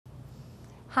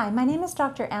Hi, my name is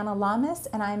Dr. Anna Lamas,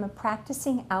 and I am a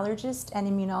practicing allergist and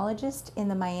immunologist in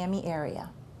the Miami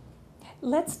area.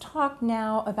 Let's talk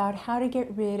now about how to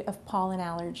get rid of pollen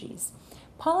allergies.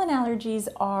 Pollen allergies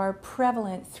are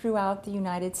prevalent throughout the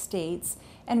United States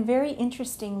and very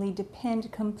interestingly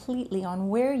depend completely on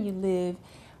where you live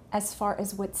as far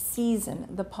as what season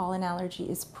the pollen allergy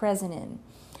is present in.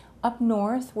 Up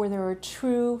north, where there are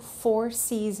true 4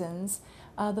 seasons,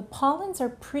 the pollens are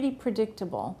pretty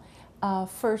predictable.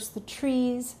 First the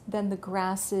trees, then the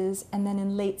grasses, and then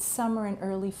in late summer and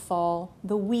early fall,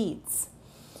 the weeds.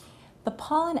 The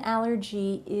pollen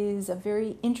allergy is a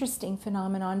very interesting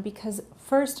phenomenon because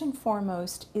first and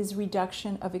foremost is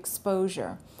reduction of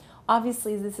exposure.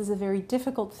 Obviously, this is a very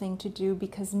difficult thing to do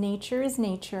because nature is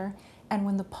nature, and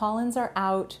when the pollens are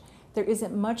out, there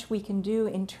isn't much we can do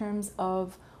in terms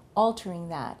of altering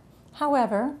that.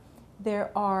 However,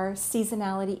 there are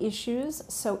seasonality issues,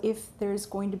 so if there's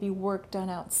going to be work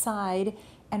done outside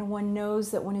and one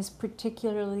knows that one is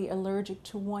particularly allergic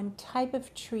to one type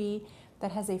of tree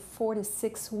that has a 4 to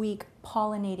 6 week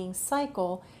pollinating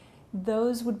cycle,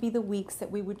 those would be the weeks that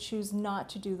we would choose not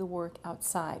to do the work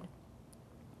outside.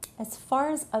 As far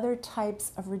as other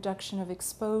types of reduction of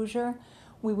exposure,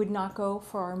 we would not go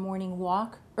for our morning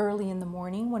walk early in the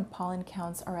morning when pollen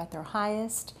counts are at their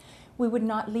highest. We would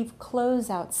not leave clothes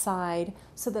outside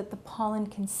so that the pollen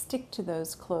can stick to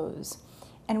those clothes.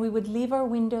 And we would leave our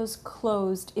windows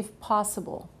closed if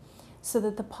possible so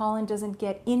that the pollen doesn't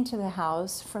get into the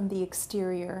house from the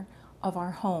exterior of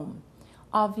our home.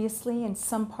 Obviously, in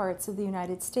some parts of the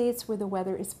United States where the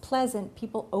weather is pleasant,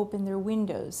 people open their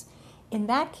windows. In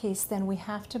that case, then we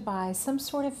have to buy some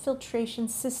sort of filtration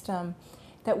system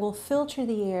that will filter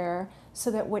the air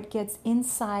so that what gets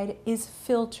inside is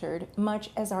filtered, much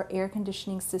as our air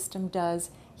conditioning system does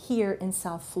here in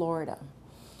South Florida.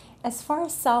 As far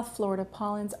as South Florida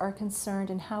pollens are concerned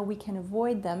and how we can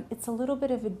avoid them, it's a little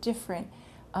bit of a different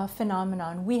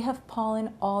phenomenon. We have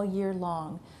pollen all year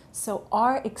long, so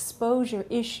our exposure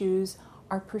issues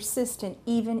are persistent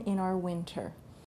even in our winter.